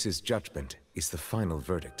Oratrice's judgment is the final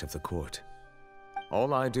verdict of the court.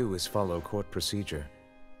 All I do is follow court procedure.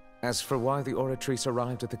 As for why the Oratrice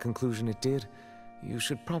arrived at the conclusion it did, you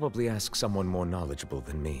should probably ask someone more knowledgeable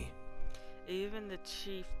than me. Even the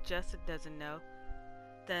Chief Justice doesn't know.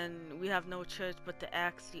 Then we have no choice but to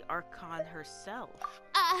ask the Archon herself.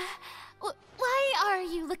 Why are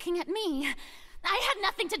you looking at me? I had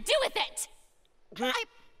nothing to do with it!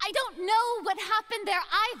 I don't know what happened there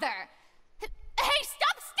either. Hey,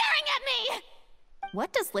 stop staring at me!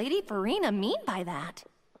 What does Lady Farina mean by that?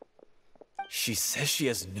 She says she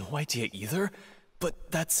has no idea either,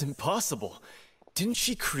 but that's impossible. Didn't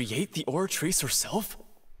she create the Oratrice herself?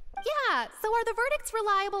 Yeah, so are the verdicts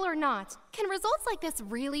reliable or not? Can results like this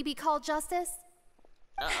really be called justice?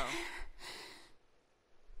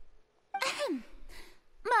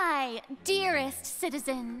 My dearest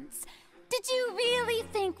citizens, did you really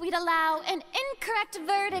think we'd allow an incorrect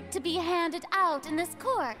verdict to be handed out in this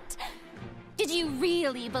court? Did you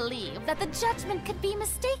really believe that the judgment could be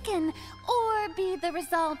mistaken or be the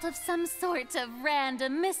result of some sort of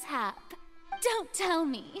random mishap? Don't tell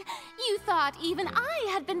me. You thought even I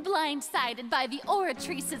had been blindsided by the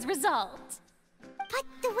Oratrice's result. But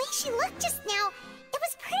the way she looked just now, it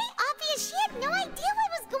was pretty obvious she had no idea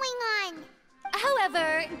what was going on.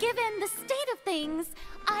 However, given the state of things,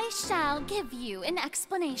 I shall give you an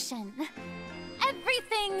explanation.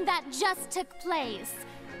 Everything that just took place,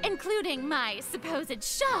 including my supposed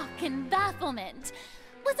shock and bafflement,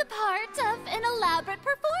 was a part of an elaborate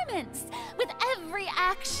performance, with every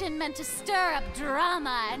action meant to stir up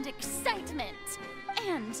drama and excitement.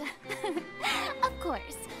 And, of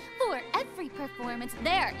course, for every performance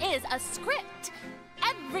there is a script.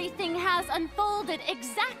 Everything has unfolded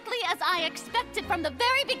exactly as I expected from the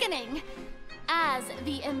very beginning. As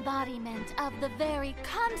the embodiment of the very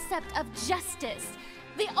concept of justice,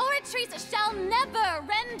 the Oratrice shall never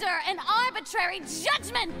render an arbitrary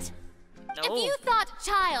judgment! No. If you thought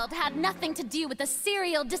Child had nothing to do with the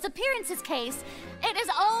serial disappearances case, it is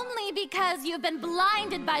only because you've been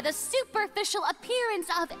blinded by the superficial appearance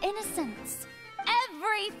of innocence.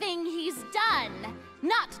 Everything he's done,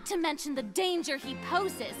 not to mention the danger he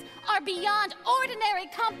poses, are beyond ordinary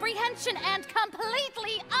comprehension and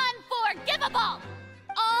completely unforgivable!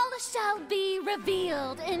 All shall be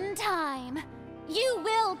revealed in time. You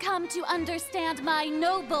will come to understand my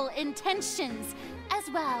noble intentions, as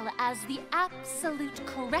well as the absolute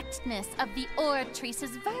correctness of the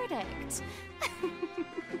Oratrice's verdict.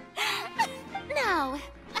 Now,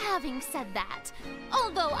 having said that,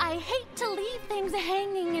 although I hate to leave things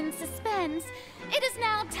hanging in suspense, it is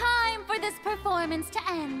now time for this performance to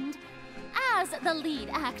end. As the lead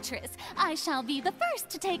actress, I shall be the first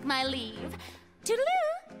to take my leave.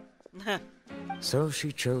 Toodaloo! So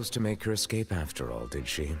she chose to make her escape after all, did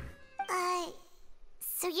she?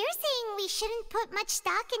 So you're saying we shouldn't put much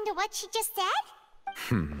stock into what she just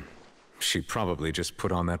said? She probably just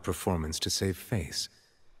put on that performance to save face.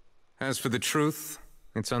 As for the truth,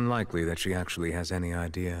 it's unlikely that she actually has any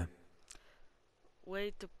idea.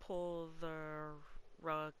 Way to pull the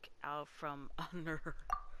rug out from under her.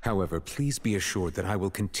 However, please be assured that I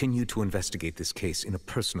will continue to investigate this case in a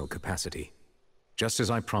personal capacity. Just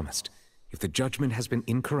as I promised, if the judgment has been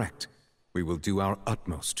incorrect, we will do our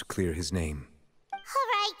utmost to clear his name. All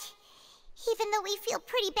right. Even though we feel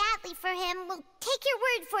pretty badly for him, we'll take your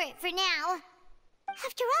word for it for now.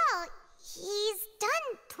 After all, he's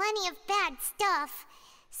done plenty of bad stuff,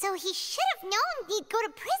 so he should have known he'd go to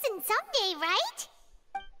prison someday, right?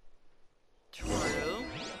 True.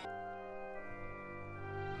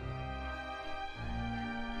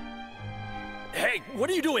 Hey, what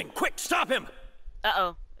are you doing? Quick, stop him!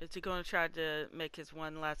 Uh-oh. Is he going to try to make his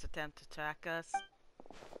one last attempt to attack us?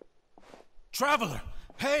 Traveler!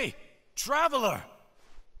 Hey! Traveler!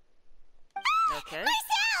 Okay.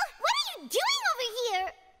 Marcel! What are you doing over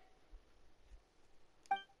here?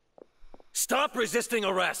 Stop resisting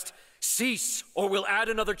arrest! Cease, or we'll add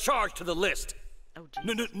another charge to the list. Oh,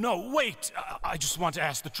 geez. No, wait! I just want to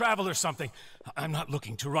ask the Traveler something. I'm not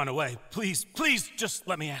looking to run away. Please, just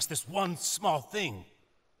let me ask this one small thing.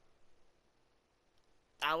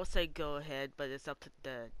 I would say go ahead, but it's up to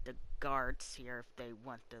the guards here if they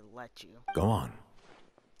want to let you. Go on.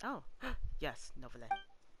 Oh, yes, Novale.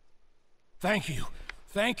 Thank you.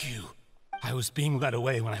 I was being led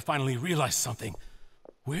away when I finally realized something.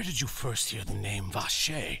 Where did you first hear the name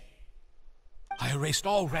Vacher? I erased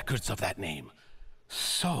all records of that name.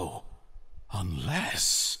 So,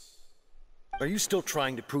 unless... Are you still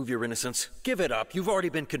trying to prove your innocence? Give it up. You've already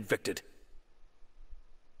been convicted.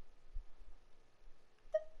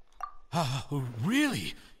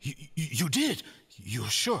 Really? You did? You're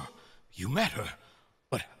sure? You met her?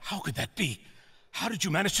 But how could that be? How did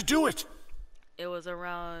you manage to do it? It was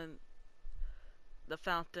around the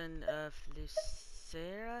Fountain of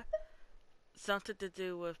Lucera. Something to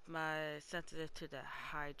do with my sensitive to the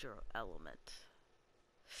hydro element.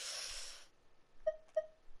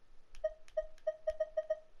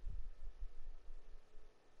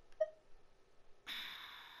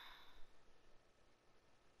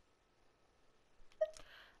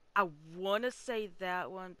 I want to say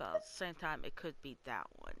that one, but at the same time, it could be that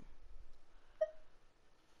one.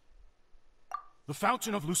 The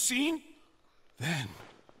Fountain of Lucine?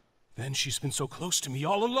 Then she's been so close to me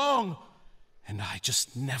all along. And I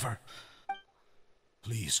just never...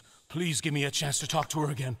 Please give me a chance to talk to her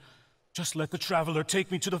again. Just let the Traveler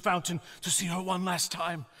take me to the fountain to see her one last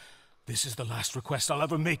time. This is the last request I'll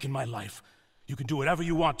ever make in my life. You can do whatever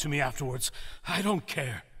you want to me afterwards. I don't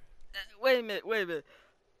care. Wait a minute.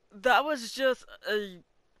 That was just a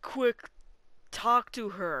quick talk to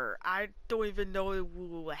her. I don't even know it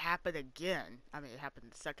will happen again. I mean, it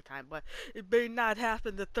happened the second time, but it may not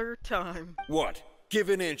happen the third time. What? Give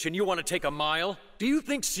an inch and you want to take a mile? Do you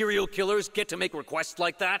think serial killers get to make requests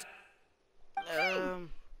like that? Paimon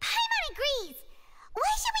agrees. Why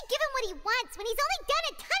should we give him what he wants when he's only done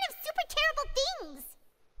a ton of super terrible things?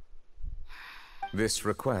 This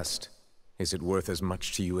request, is it worth as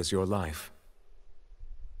much to you as your life?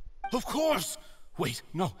 Of course! Wait,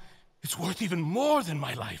 no. It's worth even more than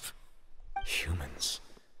my life. Humans.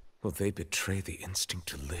 Will they betray the instinct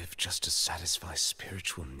to live just to satisfy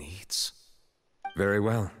spiritual needs? Very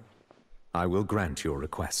well. I will grant your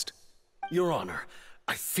request. Your Honor,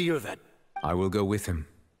 I fear that... I will go with him.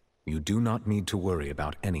 You do not need to worry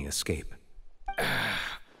about any escape.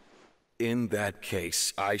 In that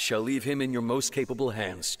case, I shall leave him in your most capable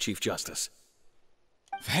hands, Chief Justice.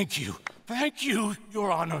 Thank you,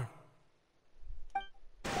 Your Honor.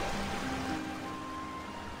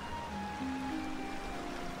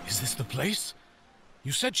 Is this the place?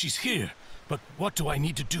 You said she's here, but what do I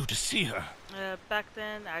need to do to see her? Back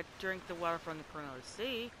then, I drank the water from the Perennial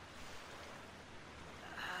Sea.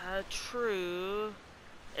 True.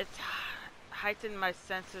 It's heightened my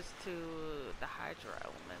senses to the Hydra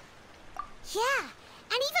element. Yeah,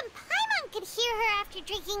 and even Paimon could hear her after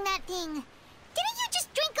drinking that thing. Didn't you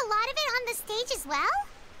just drink a lot of it on the stage as well?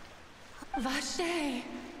 Vache!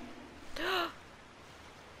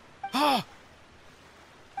 Ah!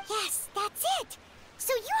 Yes, that's it!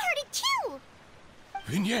 So you heard it too!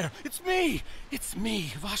 Vinier, it's me! It's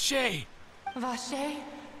me, Vache! Vache?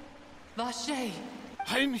 Vache!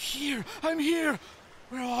 I'm here!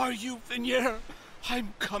 Where are you, Vinier?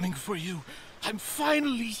 I'm coming for you. I'm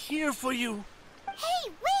finally here for you. Hey,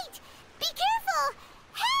 wait! Be careful!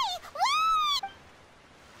 Hey, wait!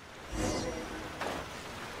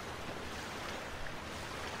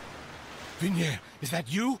 Vinier, is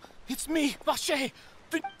that you? It's me, Vache!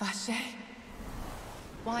 Vache?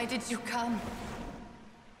 Why did you come?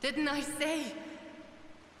 Didn't I say?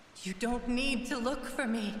 You don't need to look for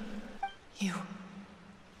me. You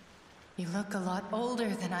look a lot older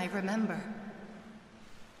than I remember.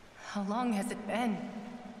 How long has it been?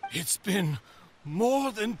 It's been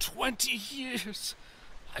more than 20 years.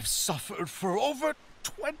 I've suffered for over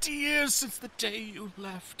 20 years since the day you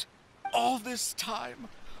left. All this time,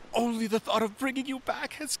 only the thought of bringing you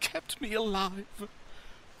back has kept me alive.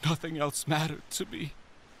 Nothing else mattered to me.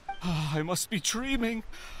 I must be dreaming.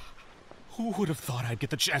 Who would have thought I'd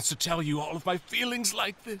get the chance to tell you all of my feelings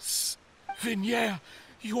like this? Vinier,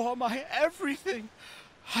 you are my everything.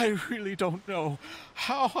 I really don't know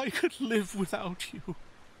how I could live without you.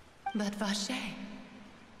 But Vache,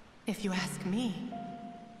 if you ask me,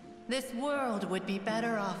 this world would be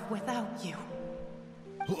better off without you.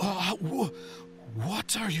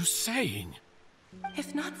 What are you saying?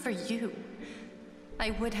 If not for you,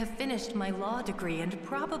 I would have finished my law degree and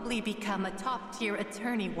probably become a top-tier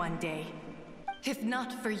attorney one day. If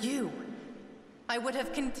not for you, I would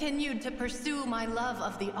have continued to pursue my love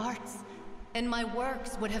of the arts, and my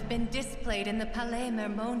works would have been displayed in the Palais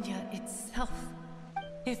Mermonia itself.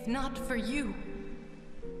 If not for you,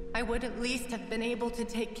 I would at least have been able to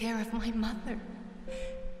take care of my mother.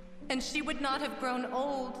 And she would not have grown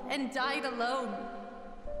old and died alone,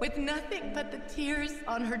 with nothing but the tears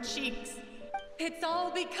on her cheeks. It's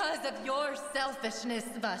all because of your selfishness,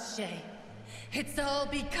 Vache. It's all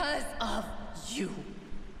because of you.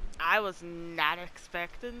 I was not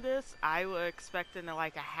expecting this. I was expecting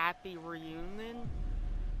like a happy reunion,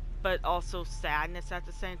 but also sadness at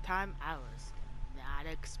the same time. I was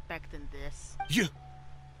not expecting this.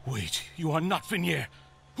 Wait, you are not Vinier.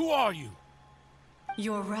 Who are you?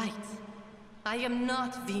 You're right. I am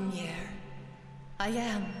not Vinier. I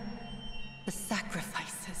am the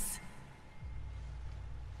sacrifices.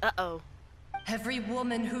 Uh-oh. Every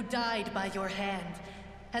woman who died by your hand,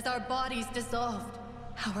 as our bodies dissolved,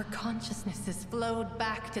 our consciousnesses flowed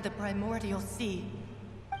back to the primordial sea.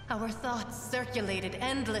 Our thoughts circulated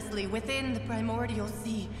endlessly within the primordial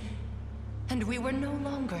sea, and we were no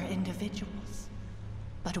longer individuals.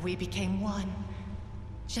 But we became one,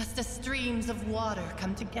 just as streams of water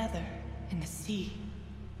come together in the sea.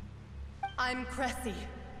 I'm Cressy.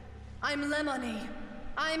 I'm Lemony.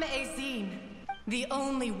 I'm Azine. The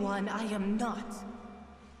only one I am not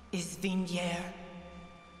is Vignier.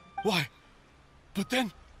 Why? But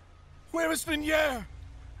then, where is Vignier?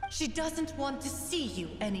 She doesn't want to see you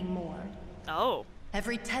anymore. Oh.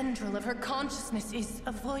 Every tendril of her consciousness is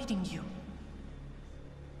avoiding you.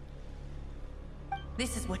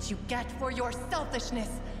 This is what you get for your selfishness.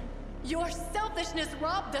 Your selfishness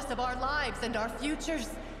robbed us of our lives and our futures.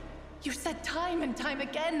 You said time and time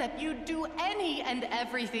again that you'd do any and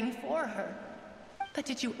everything for her. But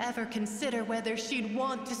did you ever consider whether she'd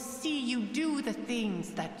want to see you do the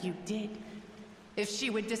things that you did? If she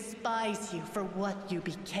would despise you for what you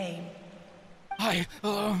became?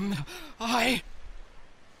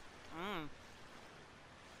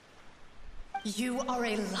 You are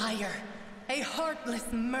a liar, a heartless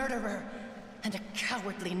murderer, and a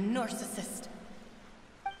cowardly narcissist.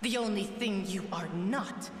 The only thing you are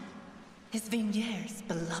not is Vignier's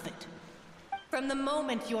beloved. From the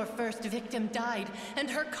moment your first victim died and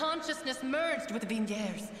her consciousness merged with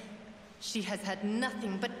Vignier's, she has had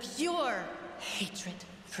nothing but pure hatred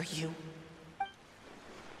for you.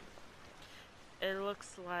 It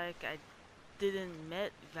looks like I didn't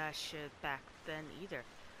meet Vache back then either.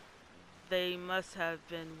 They must have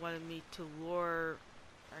been wanting me to lure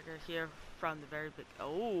her here from the very big.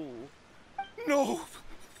 Oh. No!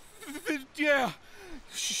 Yeah,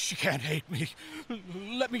 she can't hate me.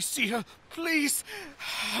 Let me see her, please.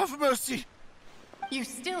 Have mercy. You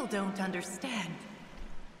still don't understand.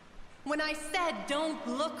 When I said don't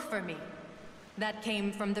look for me, that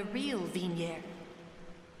came from the real Vignier.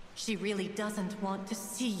 She really doesn't want to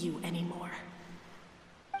see you anymore.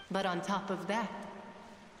 But on top of that,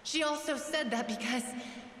 she also said that because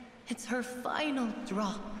it's her final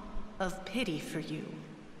drop of pity for you.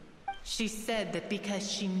 She said that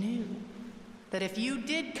because she knew that if you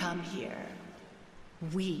did come here,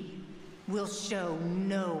 we will show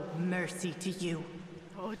no mercy to you.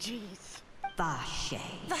 Oh, jeez. Vache.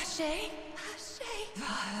 Vache?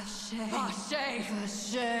 Vache. Vache.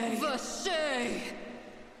 Vache. Vache.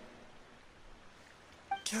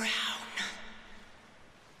 Drown.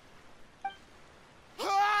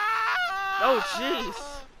 Oh, jeez.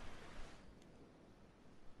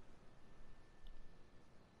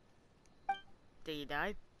 Did he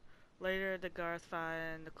die? Later, the guards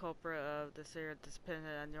find the culprit of the serial disappearance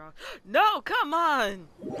on your own. No, come on!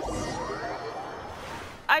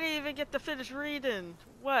 I didn't even get to finish reading.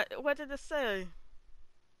 What did it say?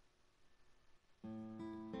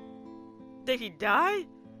 Did he die?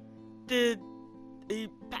 Did he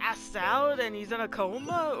pass out and he's in a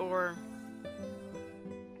coma, or?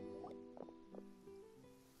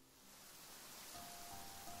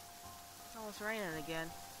 It's almost raining again.